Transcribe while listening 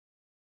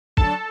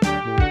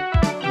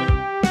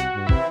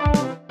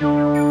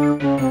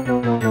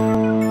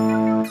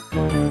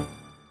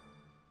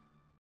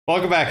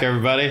Welcome back,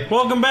 everybody.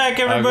 Welcome back,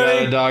 everybody. I've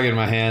got a dog in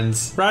my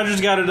hands.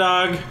 Roger's got a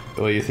dog.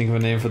 What do you think of a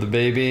name for the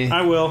baby?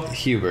 I will.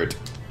 Hubert.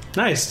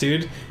 Nice,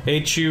 dude.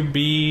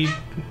 H-U-B...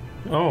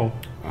 Oh.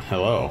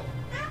 Hello.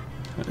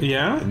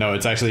 Yeah? No,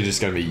 it's actually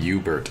just going to be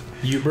Hubert.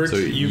 Hubert? So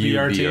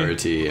U-B-R-T?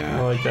 U-B-R-T, yeah.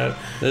 I like that.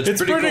 That's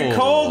it's pretty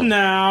cold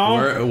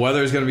now.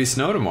 Weather's going to be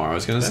snow tomorrow.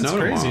 It's going to snow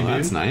crazy, tomorrow.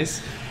 dude. That's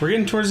nice. We're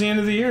getting towards the end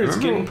of the year. It's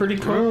getting pretty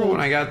cold. Remember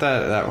when I got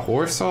that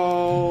horse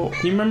all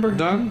You remember?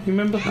 done? You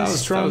remember how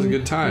strong... That was a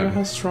good time. Remember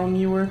how strong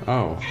you were?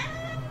 Oh.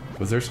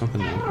 Was there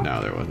something?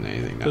 No, there wasn't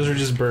anything. Those are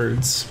just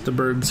birds. The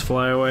birds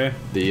fly away.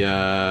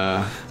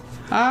 I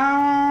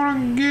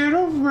wanna get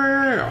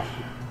away.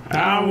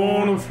 I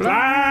wanna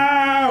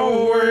fly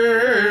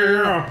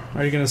away.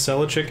 Are you gonna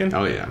sell a chicken?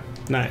 Oh yeah.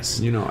 Nice.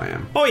 You know I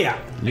am. Oh yeah.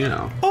 You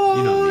know. Oh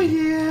you know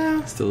me.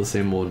 yeah. Still the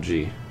same old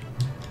G.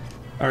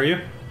 Are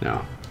you?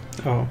 No.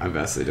 Oh. I'm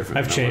vastly different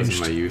I've than I was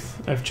changed. in my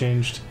youth. I've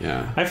changed.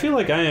 Yeah. I feel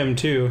like I am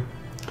too.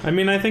 I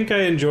mean, I think I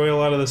enjoy a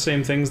lot of the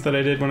same things that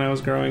I did when I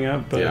was growing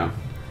up, but Yeah.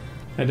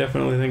 I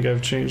definitely think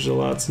I've changed a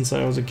lot since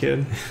I was a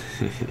kid.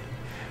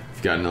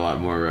 You've gotten a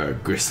lot more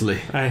gristly.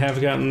 I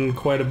have gotten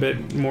quite a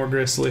bit more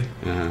gristly.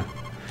 Uh-huh.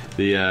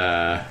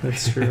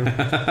 That's true.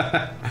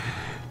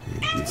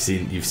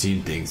 You've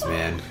seen things,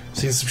 man.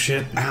 Seen some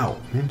shit. Ow.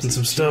 And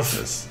some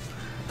stuff.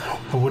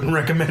 I wouldn't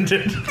recommend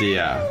it.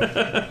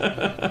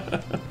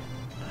 Yeah.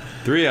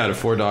 3 out of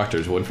 4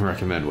 doctors wouldn't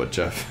recommend what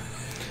Jeff.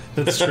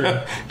 That's true.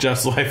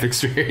 Jeff's life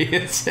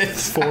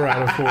experiences. 4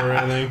 out of 4,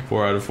 I think.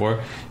 4 out of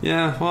 4.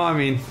 Yeah. Well, I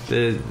mean,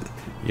 you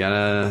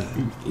gotta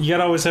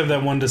always have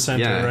that one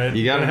dissenter, Yeah, right?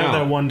 you gotta have know.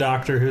 that one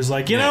doctor who's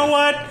like, you Yeah. know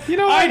what?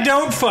 I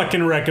don't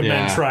fucking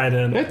recommend Yeah.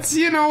 Trident. It's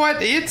you know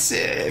what? It's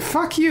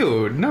fuck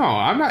you. No,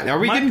 I'm not. Are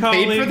we getting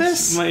paid for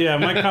this?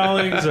 My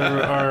colleagues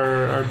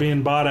are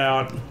being bought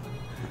out.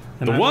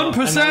 And The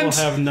 1%? I will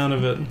have none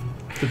of it.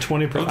 The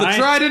 20%. Of the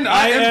Trident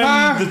I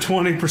Empire? am the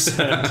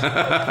 20%.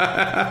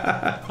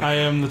 I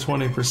am the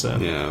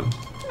 20%. Yeah.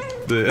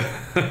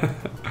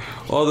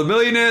 All the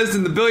millionaires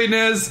and the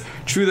billionaires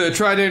chew their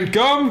Trident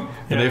gum,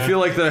 and they Yeah. feel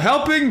like they're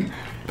helping,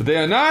 but they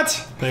are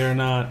not. They are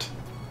not.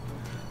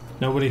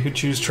 Nobody who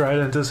chews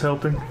Trident is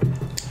helping.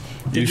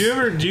 Do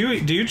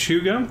you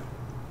chew gum?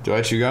 Do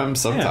I chew gum?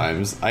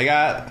 Sometimes.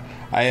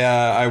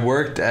 I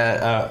worked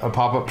at a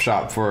pop-up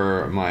shop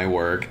for my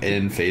work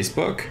in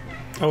Facebook.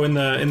 Oh, in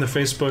the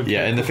Facebook.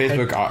 Yeah, in the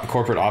Facebook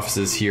corporate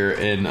offices here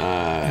in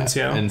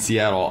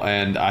Seattle,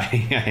 and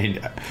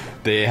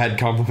they had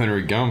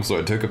complimentary gum, so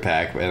I took a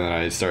pack and then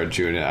I started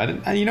chewing it. I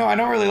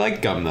don't really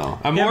like gum though.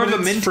 I'm more of a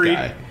mint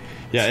guy.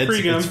 Yeah,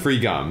 it's free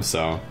gum,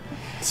 so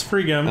it's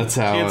free gum. That's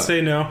how can't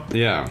say no.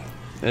 Yeah,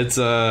 it's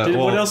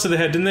what else did they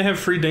have? Didn't they have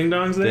free ding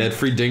dongs there? They had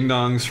free ding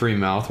dongs, free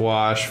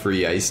mouthwash,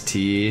 free iced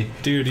tea,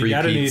 dude. free You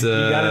gotta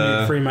pizza,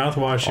 need free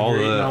mouthwash.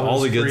 all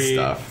the good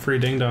stuff. Free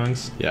ding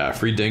dongs. Yeah,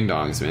 free ding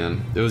dongs,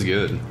 man. It was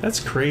good. That's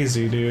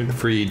crazy, dude.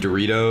 Free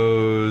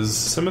Doritos.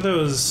 Some of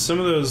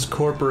those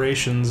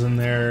corporations and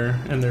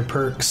their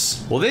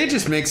perks. Well, they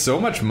just make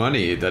so much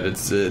money that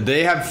it's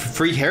they have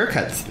free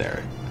haircuts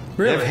there.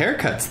 Really? They have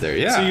haircuts there,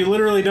 yeah. So you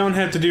literally don't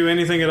have to do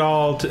anything at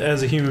all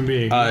as a human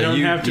being. You don't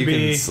have to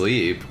can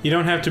sleep. You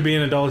don't have to be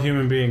an adult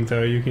human being,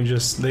 though. You can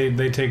just they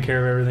take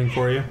care of everything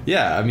for you.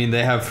 Yeah, I mean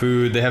they have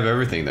food, they have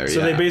everything there. So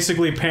they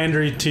basically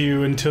pander to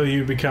you until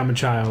you become a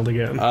child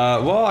again.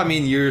 Well, I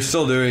mean you're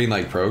still doing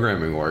like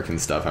programming work and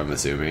stuff. I'm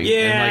assuming. Yeah.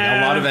 And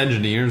like a lot of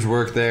engineers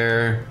work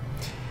there.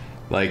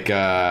 Like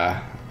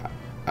I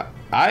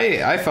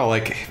felt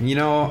like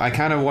I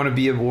kind of want to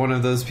be one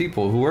of those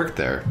people who work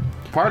there.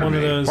 Part of me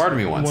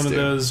wants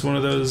to. One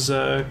of those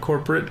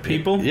corporate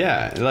people.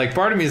 Yeah, like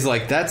part of me is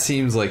like that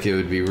seems like it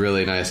would be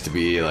really nice to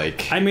be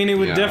like. I mean, it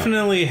would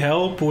definitely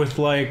help with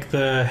like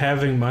the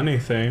having money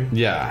thing.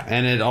 Yeah,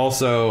 and it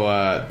also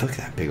look at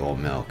that big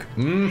old milk.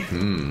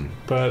 Mm-hmm.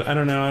 But I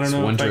don't know. I don't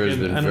know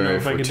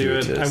if I could do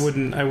it.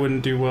 I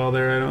wouldn't do well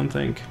there. I don't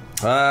think.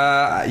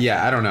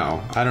 Yeah, I don't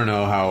know. I don't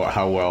know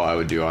how well I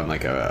would do on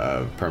like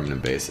a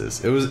permanent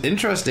basis. It was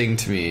interesting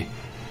to me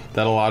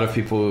that a lot of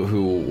people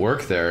who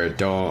work there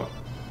don't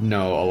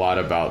know a lot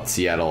about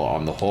Seattle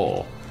on the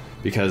whole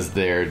because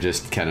they're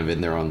just kind of in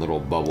their own little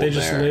bubble. They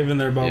just live in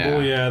their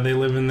bubble. Yeah, they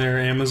live in their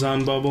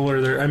Amazon bubble or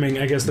I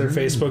guess their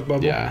Facebook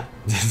bubble. Yeah.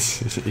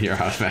 You're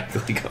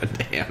automatically going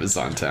to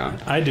Amazon town.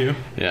 I do.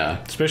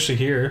 Yeah. Especially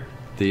here.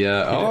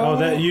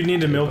 That you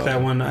need to milk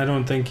that one. I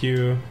don't think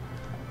you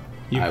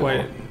quite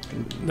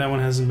won't. That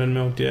one hasn't been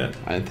milked yet.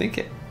 I think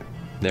it.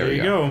 There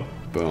you go.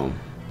 Boom.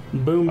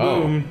 Boom,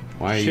 boom.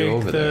 Why are you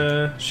over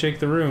there? Shake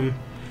the room.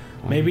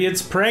 Maybe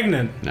it's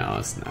pregnant. No,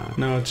 it's not.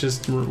 No, it's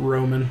just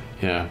roaming.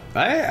 Yeah.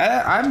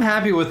 I'm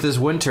happy with this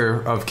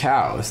winter of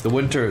cows. The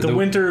winter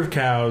of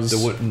cows.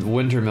 The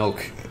winter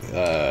milk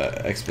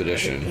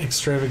expedition.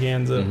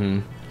 Extravaganza. Mm-hmm.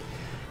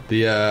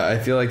 I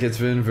feel like it's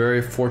been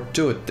very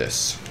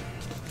fortuitous.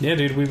 Yeah,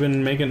 dude, we've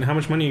been making... How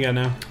much money you got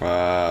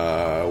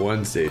now?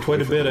 Wednesday.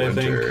 Quite a bit, I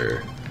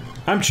think.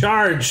 I'm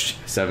charged.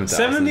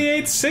 7,000.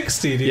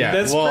 $78.60, dude. Yeah,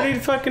 that's pretty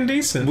fucking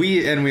decent.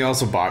 We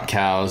also bought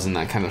cows and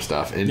that kind of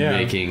stuff, and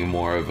making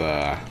more of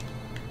a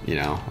you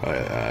know,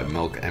 a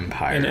milk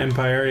empire. An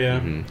empire, yeah.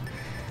 Mm-hmm.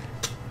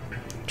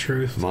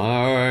 Truth.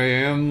 My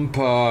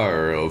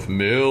empire of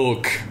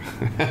milk.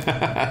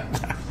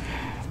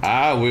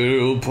 I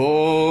will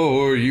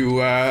pour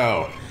you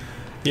out.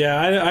 Yeah,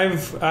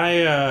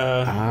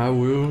 I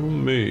will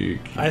make.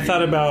 I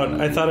thought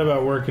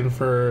about working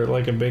for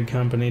like a big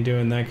company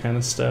doing that kind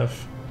of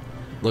stuff.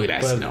 Look at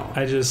that But snow.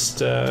 I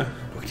just Look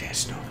at that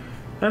snow.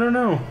 I don't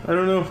know. I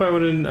don't know if I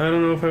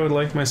would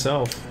like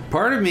myself.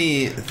 Part of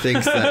me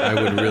thinks that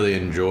I would really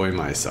enjoy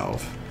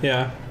myself.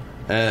 Yeah.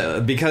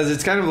 Because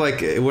it's kind of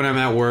like when I'm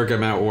at work,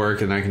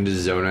 and I can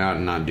just zone out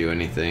and not do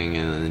anything,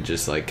 and then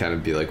just like kind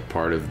of be like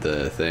part of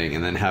the thing,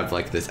 and then have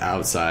like this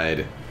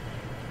outside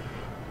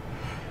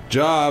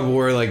job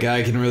where like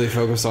I can really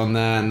focus on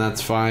that, and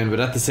that's fine. But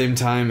at the same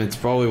time, it's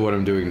probably what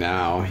I'm doing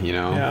now. You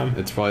know, Yeah.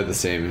 It's probably the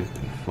same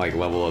like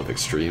level of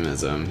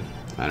extremism.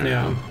 I don't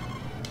Yeah. know.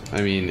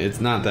 I mean, it's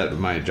not that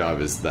my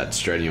job is that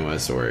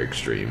strenuous or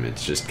extreme.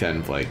 It's just kind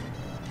of like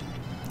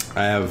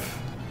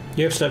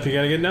You have stuff you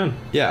gotta get done.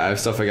 I have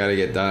stuff I gotta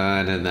get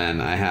done, and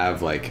then I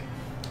have like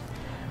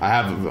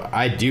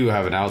I do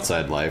have an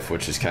outside life,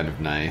 which is kind of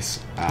nice.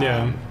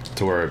 Yeah.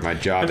 To where my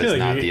job I feel is like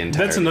not the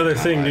entire. that's another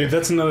thing, life. dude.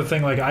 That's another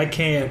thing. Like I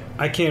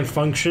can't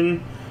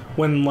function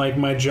when like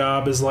my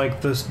job is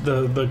like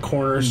the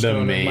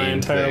cornerstone of my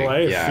entire thing.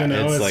 life. Yeah, you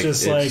know, it's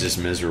just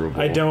miserable.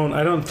 I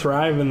don't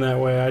thrive in that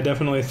way. I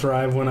definitely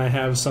thrive when I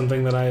have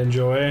something that I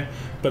enjoy,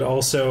 but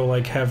also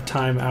like have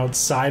time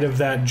outside of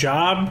that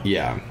job.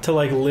 Yeah. To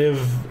like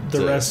live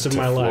the rest of to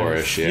my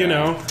flourish, life. yeah. You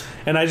know,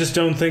 and I just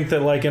don't think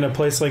that like in a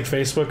place like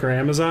Facebook or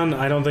Amazon,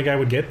 I don't think I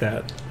would get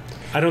that.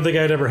 I don't think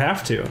I'd ever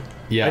have to.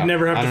 Yeah, I'd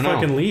never have I to don't know.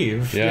 fucking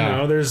leave. Yeah. You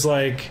know, there's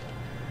like,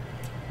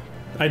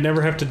 I'd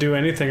never have to do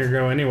anything or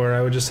go anywhere.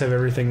 I would just have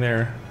everything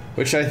there.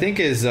 Which I think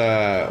is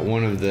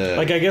one of the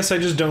Like, I guess I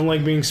just don't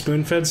like being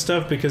spoon-fed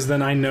stuff because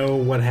then I know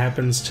what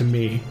happens to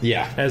me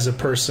yeah. as a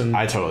person.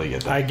 I totally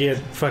get that. I get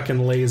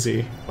fucking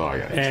lazy, Oh, I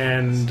got it.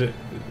 and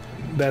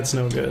that's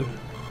no good.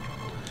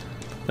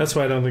 That's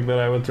why I don't think that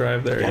I would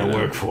thrive there. Gotta you know?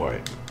 work for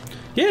it.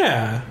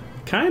 Yeah,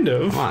 kind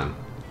of. Come on.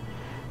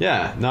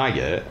 Yeah, no, I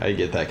get it. I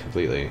get that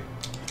completely.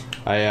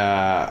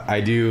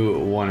 I do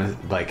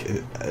want to like.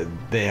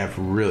 They have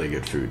really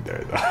good food there,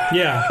 though.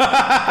 Yeah,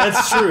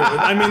 that's true.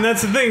 I mean,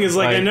 that's the thing is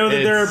like I Like, know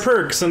that there are it's-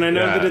 perks, and I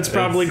know yeah, that it's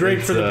probably great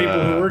it's, for the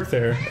people who work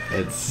there.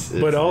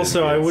 But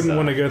also, I wouldn't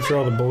want to go through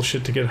all the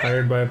bullshit to get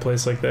hired by a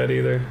place like that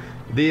either.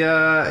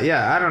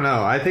 I don't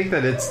know. I think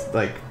that it's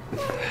like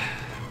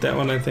That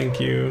one, I think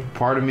you.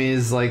 part of me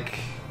is like,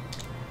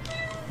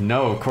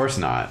 no, of course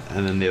not,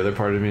 and then the other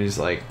part of me is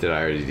like, did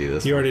I already do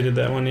this? You already did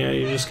that one, yeah.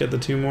 You just get the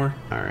 2 more.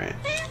 All right,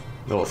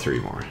 well, 3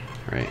 more,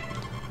 right?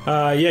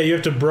 Yeah, you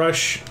have to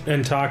brush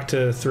and talk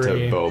to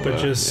 3, To Boba,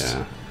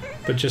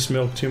 but just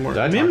milk 2 more.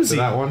 Did I talk to Mimsy,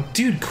 that one?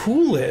 dude,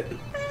 cool it.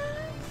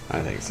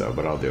 I think so,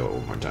 but I'll do it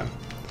one more time.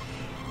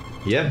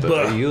 Yeah, but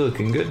Buh. you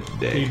looking good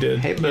today? You did.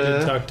 Hey, You did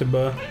bud. talk to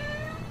Buh.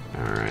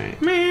 All right.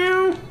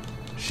 Meow.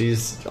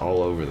 She's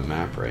all over the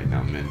map right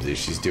now, Mimsy.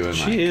 She's doing like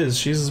She is.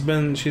 She's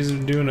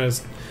doing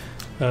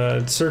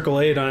a circle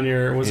 8 on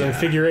your. Was a Yeah.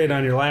 figure 8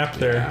 on your lap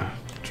there? yeah,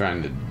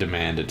 trying to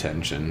demand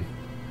attention.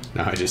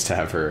 Now I just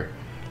have her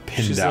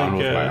pinned She's down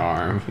like, with my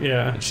arm.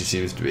 Yeah. And she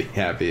seems to be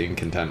happy and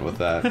content with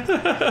that.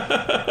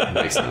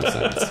 Makes no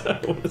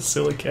sense. What a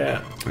silly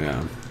cat.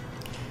 Yeah.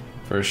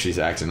 First she's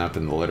acting up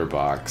in the litter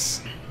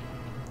box,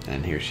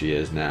 and here she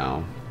is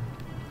now,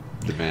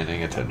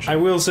 demanding attention. I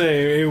will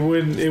say it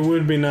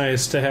would be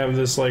nice to have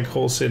this like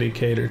whole city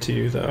cater to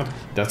you though.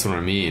 That's what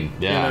I mean.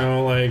 Yeah. You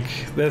know, like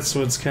that's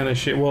what's kind of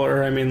shit. Well,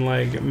 or I mean,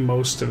 like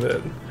most of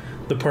it,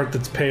 the part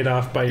that's paid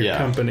off by your Yeah.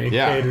 company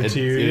Yeah, cater to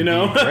you. it'd You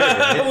know, be great,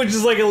 right? which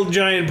is like a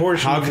giant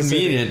portion. How of the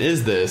city. convenient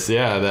is this?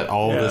 Yeah, that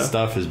all Yeah. this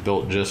stuff is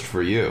built just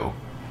for you.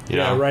 You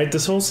Yeah, know? right.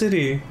 This whole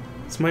city,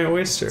 it's my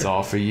oyster. It's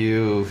all for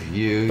you.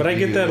 You. But I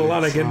get you, that a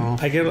lot. it's all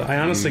I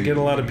honestly get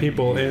a lot of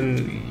people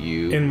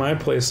in my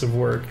place of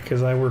work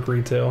because I work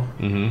retail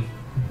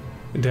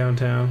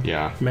downtown.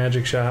 Yeah.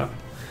 Magic shop,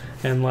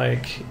 and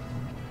like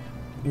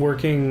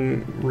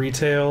working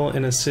retail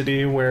in a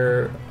city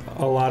where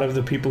a lot of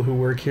the people who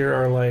work here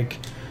are like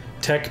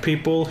tech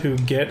people who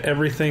get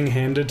everything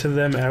handed to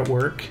them at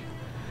work.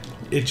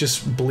 It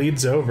just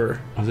bleeds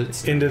over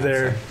into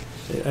their.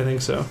 I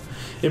think so.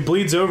 It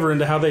bleeds over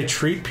into how they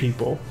treat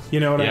people.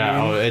 You know what I mean?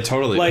 Yeah, oh, it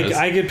totally like does.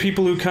 I get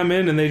people who come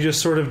in and they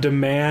just sort of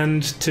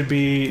demand to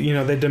be, you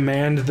know, they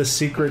demand the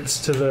secrets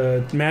to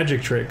the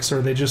magic tricks,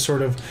 or they just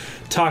sort of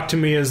talk to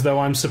me as though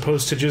I'm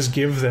supposed to just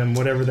give them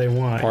whatever they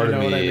want. Part you know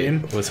of me what I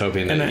mean? was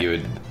hoping And that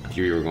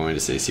you were going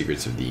to say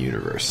secrets of the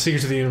universe.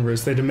 Secrets of the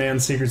universe. They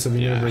demand secrets of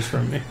the Yeah. universe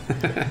from me.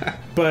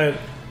 But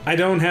I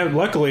don't have.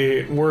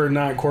 Luckily, we're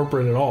not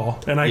corporate at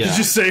all, and I Yeah. can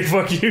just say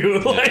 "fuck you."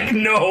 Like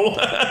no.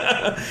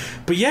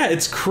 But yeah,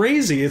 it's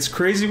crazy. It's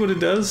crazy what it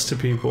does to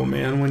people,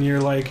 man. When you're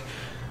like,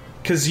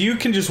 because you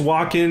can just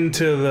walk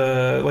into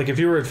the if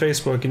you were at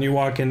Facebook and you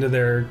walk into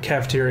their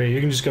cafeteria, you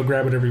can just go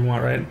grab whatever you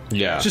want, right?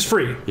 Yeah. It's just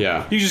free.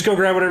 Yeah. You just go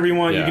grab whatever you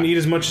want. You Yeah. can eat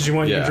as much as you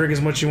want. You Yeah. can drink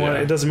as much as you want.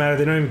 Yeah. It doesn't matter.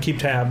 They don't even keep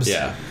tabs.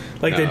 Yeah.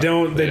 Like they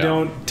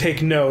don't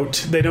take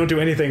note. They don't do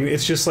anything.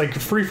 It's just like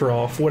free for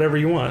all, for whatever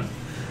you want.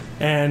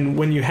 And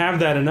when you have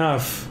that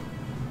enough,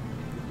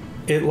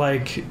 it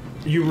like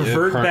you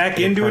revert back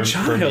into a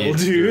child,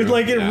 dude.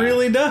 Like it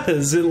really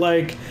does.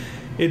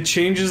 It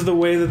changes the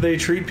way that they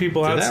treat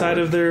people outside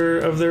of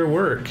their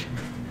work.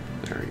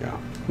 There we go.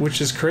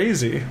 Which is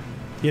crazy,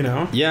 you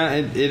know? Yeah,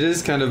 it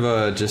is kind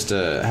of just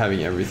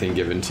having everything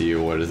given to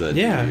you. What does that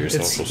do to your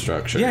social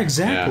structure? Yeah,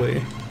 exactly.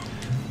 Yeah.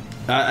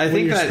 I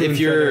think that if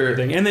you're...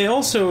 And they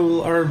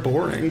also are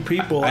boring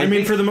people. I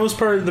mean, for the most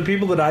part, the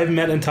people that I've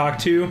met and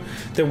talked to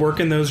that work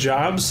in those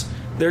jobs,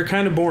 they're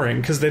kind of boring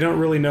because they don't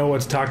really know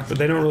what to talk about.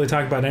 They don't really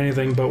talk about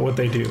anything but what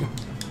they do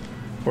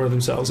or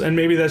themselves. And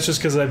maybe that's just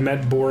because I've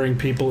met boring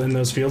people in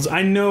those fields.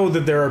 I know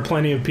that there are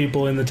plenty of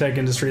people in the tech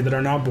industry that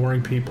are not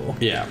boring people.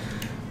 Yeah.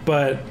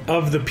 But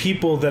of the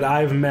people that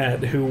I've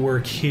met who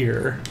work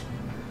here...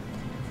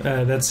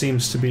 that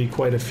seems to be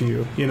quite a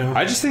few, you know?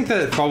 I just think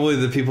that probably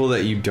the people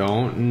that you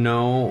don't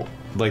know,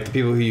 like the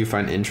people who you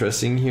find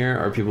interesting here,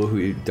 are people who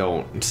you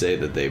don't say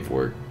that they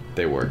work.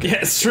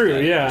 Yeah, it's true.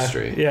 Yeah,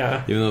 industry,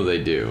 yeah. Even though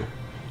they do.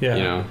 Yeah,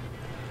 you know.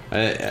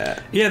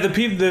 Yeah,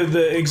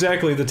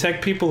 the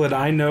tech people that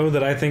I know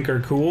that I think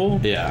are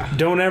cool. Yeah.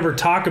 Don't ever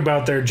talk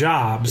about their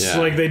jobs. Yeah.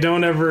 Like they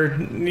don't ever,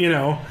 you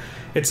know.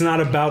 It's not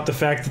about the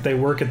fact that they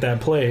work at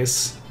that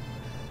place.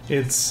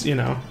 It's, you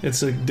know,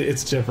 it's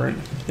different.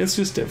 It's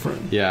just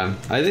different. Yeah,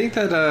 I think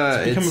that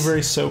it's become a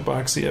very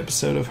soapboxy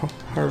episode of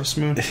Harvest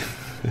Moon.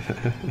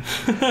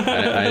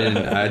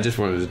 I just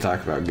wanted to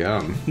talk about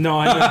gum. No,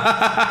 I know.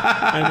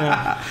 I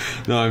know.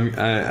 No,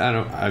 I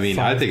don't. I mean,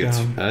 I think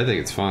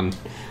it's fun.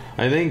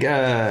 I think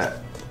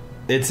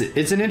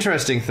it's an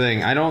interesting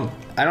thing. I don't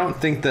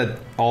think that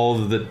all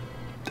of the.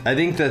 I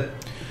think that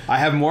I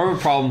have more of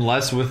a problem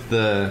less with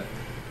the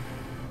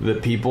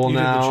people you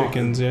now. Did the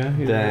chickens, yeah.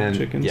 You did the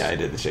chickens. Yeah, I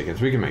did the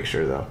chickens. We can make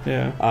sure though.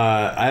 Yeah.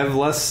 I have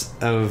less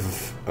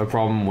of a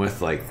problem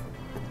with like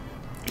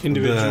the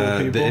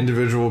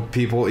individual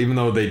people, even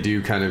though they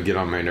do kind of get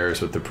on my nerves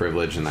with the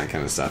privilege and that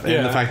kind of stuff,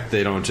 and the fact that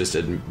they don't just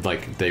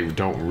they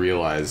don't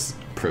realize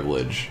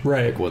privilege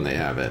right when they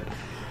have it.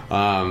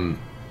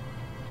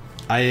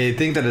 I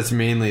think that it's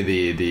mainly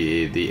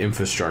the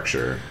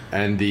infrastructure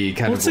and the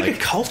kind of it's like a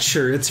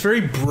culture. It's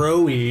very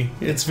bro-y.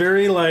 It's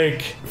very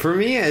like, for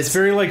me, it's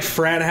very like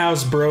frat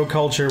house bro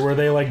culture where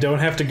they like don't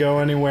have to go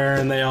anywhere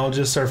and they all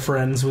just are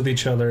friends with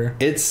each other.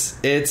 It's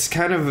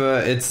kind of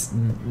it's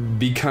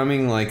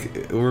becoming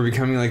like we're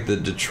becoming like the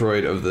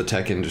Detroit of the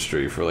tech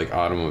industry for like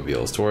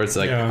automobiles, to where it's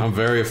like a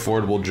very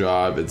affordable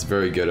job. It's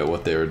very good at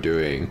what they were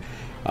doing,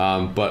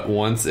 but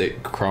once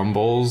it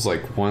crumbles,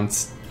 like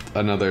once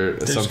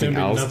something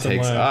else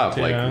takes up,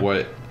 like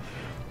what,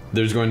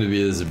 there's going to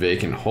be this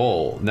vacant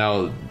hole.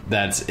 Now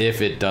that's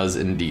if it does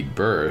indeed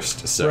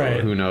burst, so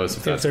who knows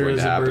if that's going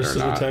to happen or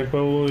not. If there is a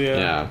burst of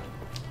the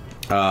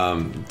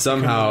tech bubble,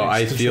 somehow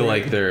I feel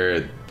like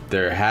there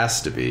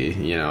has to be,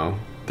 you know,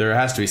 there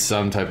has to be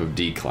some type of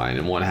decline,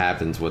 and what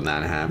happens when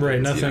that happens?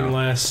 Right, nothing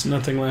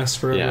lasts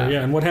forever.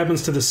 Yeah, and what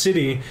happens to the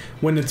city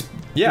when it's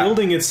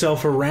building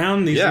itself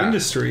around these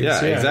industries?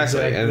 Yeah,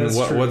 exactly. And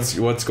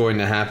what's going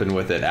to happen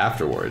with it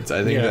afterwards?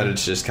 I think that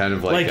it's just kind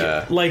of like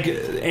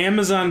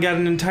Amazon got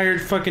an entire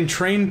fucking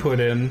train put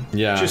in,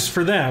 just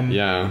for them.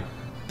 Yeah.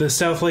 The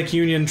South Lake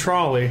Union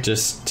trolley,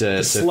 just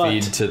to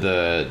feed to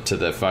the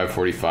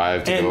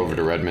 545 to go over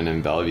to Redmond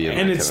and Bellevue,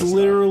 and it's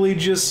literally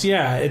just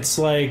it's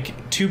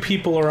like 2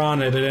 people are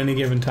on it at any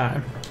given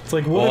time. It's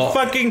like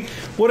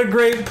what a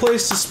great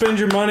place to spend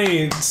your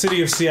money,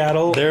 City of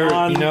Seattle.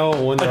 On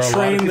when a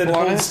train that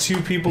holds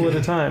 2 people at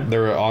a time.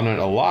 They're on it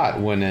a lot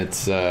when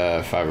it's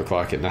 5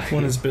 o'clock at night.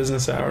 When it's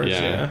business hours,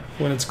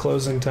 when it's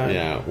closing time.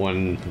 Yeah,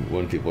 when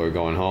people are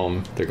going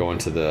home, they're going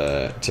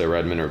to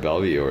Redmond or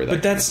Bellevue or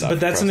that. But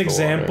that's an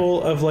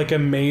example of like a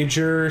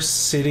major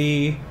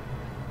city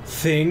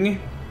thing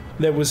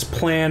that was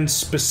planned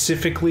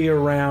specifically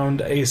around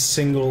a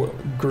single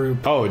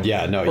group. Oh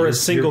yeah, no, or a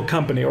single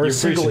company or a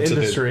single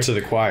industry. To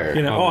the choir,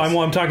 you know.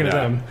 I'm talking to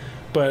them,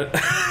 but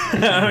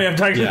I mean, I'm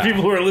talking to the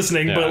people who are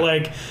listening. Yeah. But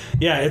like,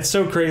 it's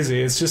so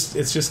crazy. It's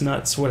just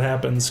nuts what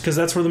happens, because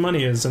that's where the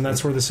money is, and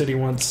that's where the city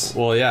wants.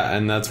 Well, yeah,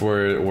 and that's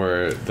where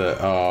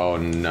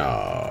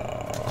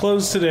no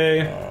closed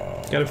today.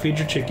 Got to feed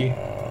your chickie.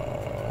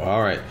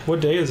 All right. What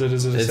day is it?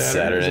 Is it a Saturday? It's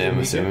Saturday, I'm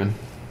assuming.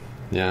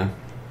 Yeah.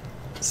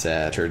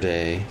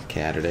 Saturday,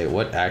 Catterday.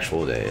 What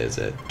actual day is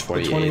it?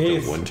 28th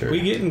of winter.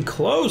 We getting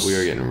close. We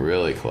are getting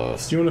really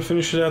close. Do you want to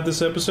finish it out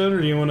this episode,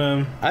 or do you want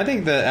to? I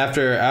think that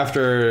after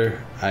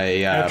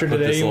I put today,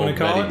 this little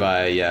call Betty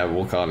by,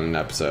 we'll call it an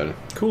episode.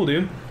 Cool,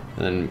 dude.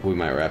 And then we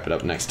might wrap it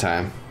up next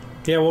time.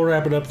 Yeah, we'll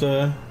wrap it up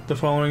the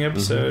following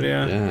episode.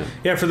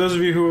 Yeah. For those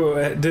of you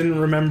who didn't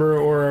remember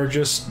or are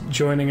just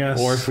joining us,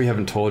 or if we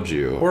haven't told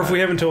you,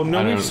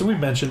 we've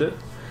mentioned it.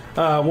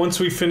 Once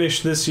we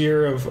finish this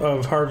year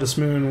of Harvest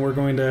Moon, we're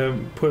going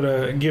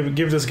to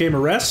give this game a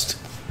rest,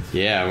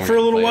 Yeah, for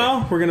a little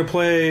while. We're gonna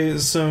play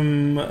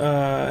some.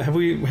 Have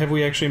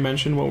we actually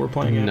mentioned what we're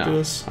playing after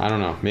this? I don't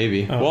know.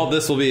 Maybe. Oh. Well,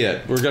 this will be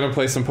it. We're gonna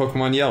play some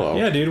Pokemon Yellow.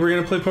 Yeah, dude, we're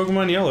gonna play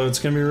Pokemon Yellow. It's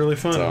gonna be really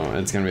fun. So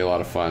it's gonna be a lot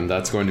of fun.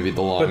 That's going to be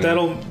the long.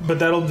 But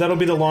that'll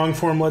be the long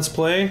form Let's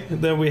Play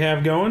that we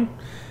have going.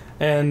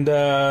 And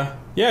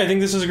yeah, I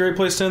think this is a great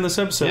place to end this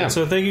episode. Yeah.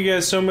 So thank you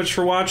guys so much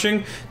for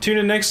watching. Tune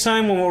in next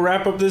time when we'll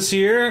wrap up this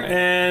year,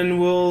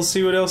 and we'll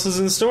see what else is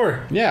in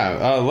store.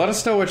 Yeah, let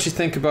us know what you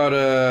think about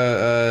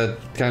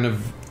kind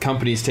of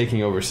companies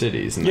taking over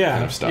cities and that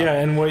kind of stuff. Yeah,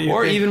 and what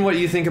you even what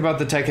you think about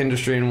the tech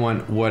industry and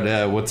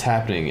what's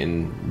happening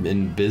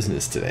in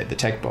business today, the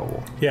tech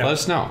bubble. Yeah, let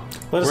us know.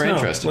 We're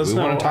interested. We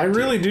want to talk. I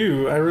really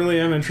do. I really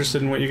am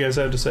interested in what you guys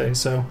have to say.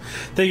 So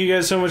thank you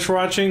guys so much for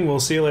watching. We'll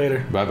see you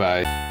later. Bye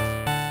bye.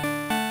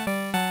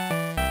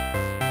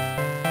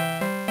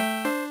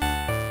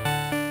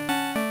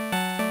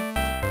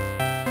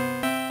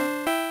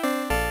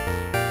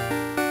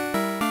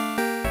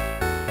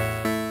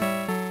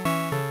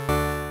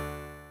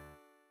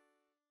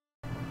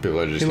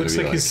 He looks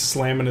like he's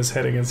slamming his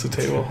head against the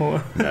table.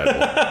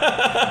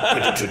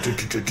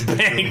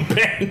 Bang,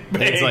 bang,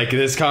 bang. It's like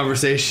this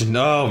conversation.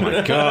 Oh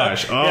my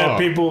gosh. Oh. Yeah,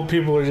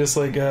 people are just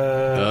like,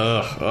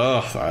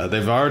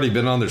 they've already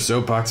been on their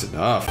soapbox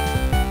enough.